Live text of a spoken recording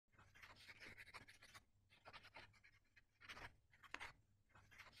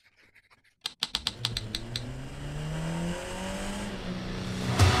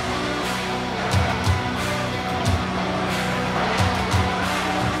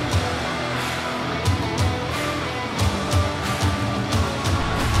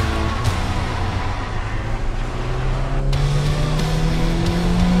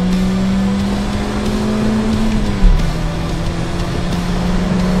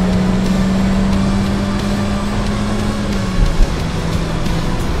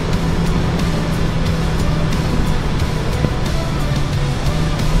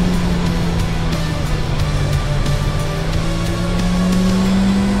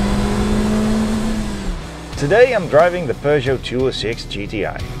Today I'm driving the Peugeot 206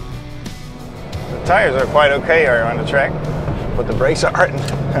 GTi. The tires are quite okay here on the track, but the brakes aren't.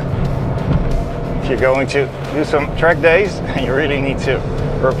 If you're going to do some track days, you really need to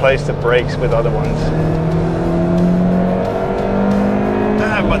replace the brakes with other ones.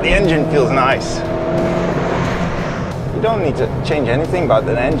 But the engine feels nice. You don't need to change anything about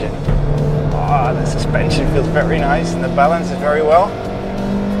the engine. The suspension feels very nice and the balance is very well.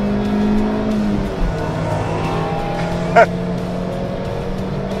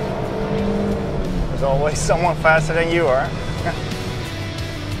 There's always someone faster than you are.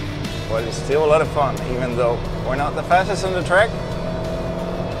 But it's still a lot of fun, even though we're not the fastest on the track.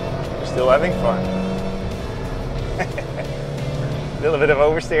 We're still having fun. A little bit of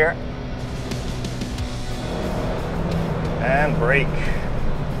oversteer. And brake.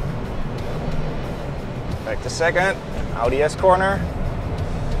 Back to second, Audi S corner.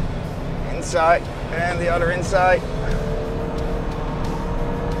 Inside and the other inside.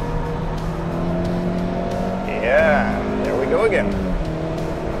 Yeah, there we go again.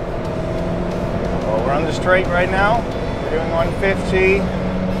 Well, we're on the straight right now. We're doing 150,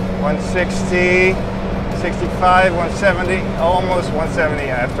 160, 65, 170, almost 170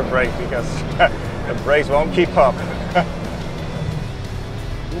 I have to brake because the brakes won't keep up.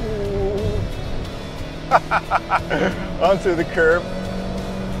 Onto the curb.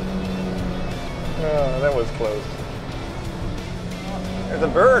 Oh, that was close. There's a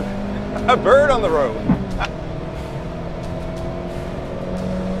bird. A bird on the road.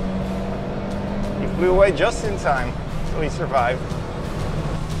 He flew away just in time, so he survived.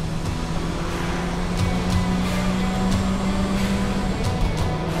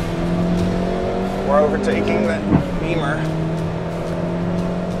 We're overtaking the Beamer.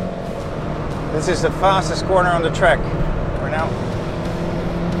 This is the fastest corner on the track. We're now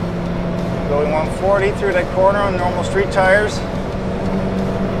going 140 through that corner on normal street tires.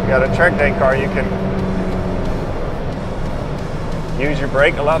 You got a track day car, you can use your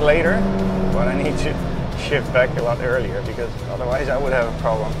brake a lot later, but I need to shift back a lot earlier because otherwise I would have a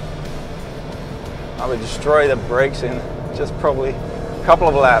problem. I would destroy the brakes in just probably a couple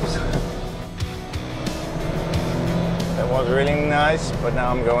of laps. That was really nice, but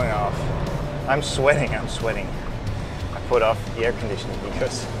now I'm going off. I'm sweating. I put off the air conditioning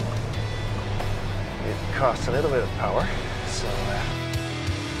because it costs a little bit of power. So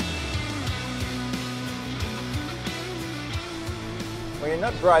when you're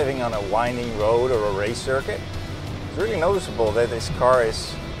not driving on a winding road or a race circuit, it's really noticeable that this car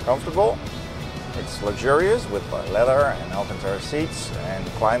is comfortable. It's luxurious with leather and Alcantara seats and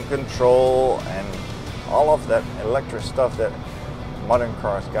climate control and all of that electric stuff that modern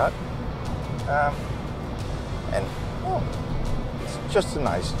cars got. And well, it's just a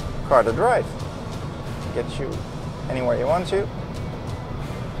nice car to drive. It gets you anywhere you want to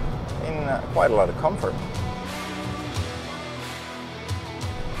in quite a lot of comfort.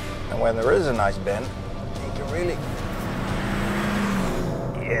 And when there is a nice bend, you can really,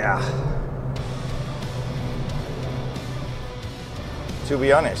 yeah. To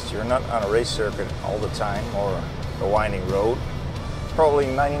be honest, you're not on a race circuit all the time or a winding road. Probably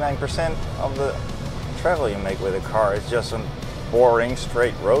 99% of the travel you make with a car is just on boring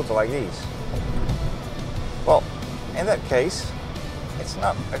straight roads like these. Well, in that case, it's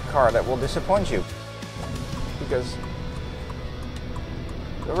not a car that will disappoint you because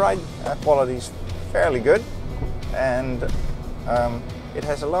the ride quality is fairly good and it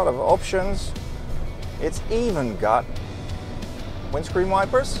has a lot of options. It's even got windscreen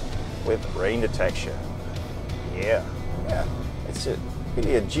wipers with rain detection. Yeah. It's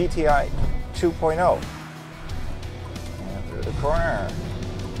really a GTi 2.0. And through the corner.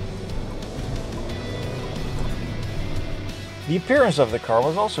 The appearance of the car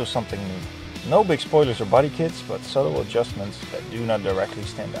was also something new. No big spoilers or body kits, but subtle adjustments that do not directly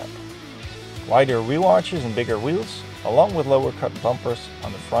stand out. Wider wheel arches and bigger wheels, along with lower cut bumpers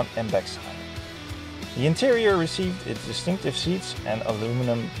on the front and back side. The interior received its distinctive seats and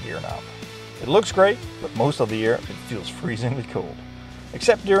aluminum gear knob. It looks great, but most of the year it feels freezingly cold.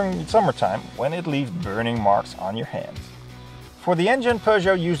 Except during the summertime when it leaves burning marks on your hands. For the engine,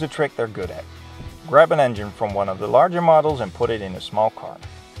 Peugeot used a trick they're good at. Grab an engine from one of the larger models and put it in a small car.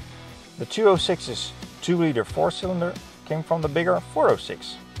 The 206's 2-liter 4-cylinder came from the bigger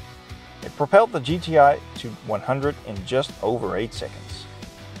 406. It propelled the GTi to 100 in just over 8 seconds.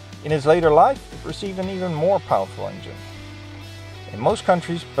 In its later life, it received an even more powerful engine. In most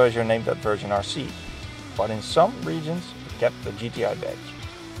countries, Peugeot named that version RC, but in some regions it kept the GTi badge.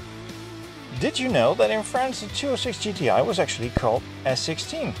 Did you know that in France the 206 GTi was actually called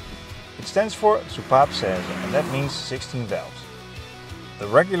S16? It stands for successor, and that means 16 valves. The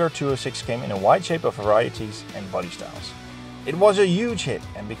regular 206 came in a wide shape of varieties and body styles. It was a huge hit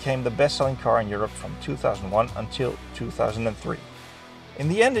and became the best-selling car in Europe from 2001 until 2003. In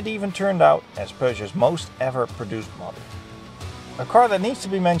the end, it even turned out as Peugeot's most ever produced model. A car that needs to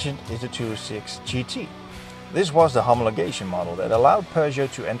be mentioned is the 206 GT. This was the homologation model that allowed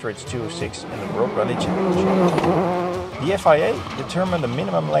Peugeot to enter its 206 in the World Rally Championship. The FIA determined a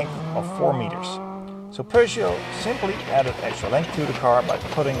minimum length of 4 meters. So Peugeot simply added extra length to the car by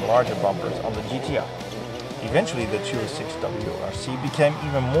putting larger bumpers on the GTi. Eventually the 206 WRC became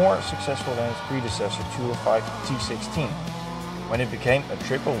even more successful than its predecessor 205 T16, when it became a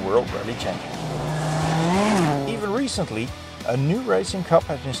triple World Rally champion. Even recently, a new racing cup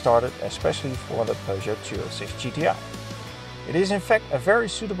has been started especially for the Peugeot 206 GTi. It is in fact a very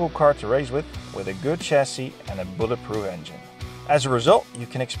suitable car to race with a good chassis and a bulletproof engine. As a result, you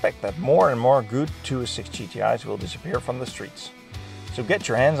can expect that more and more good 206 GTIs will disappear from the streets. So get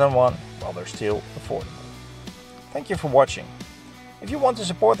your hands on one while they're still affordable. Thank you for watching. If you want to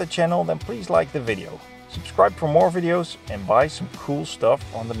support the channel, then please like the video, subscribe for more videos and buy some cool stuff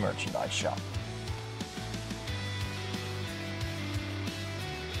on the merchandise shop.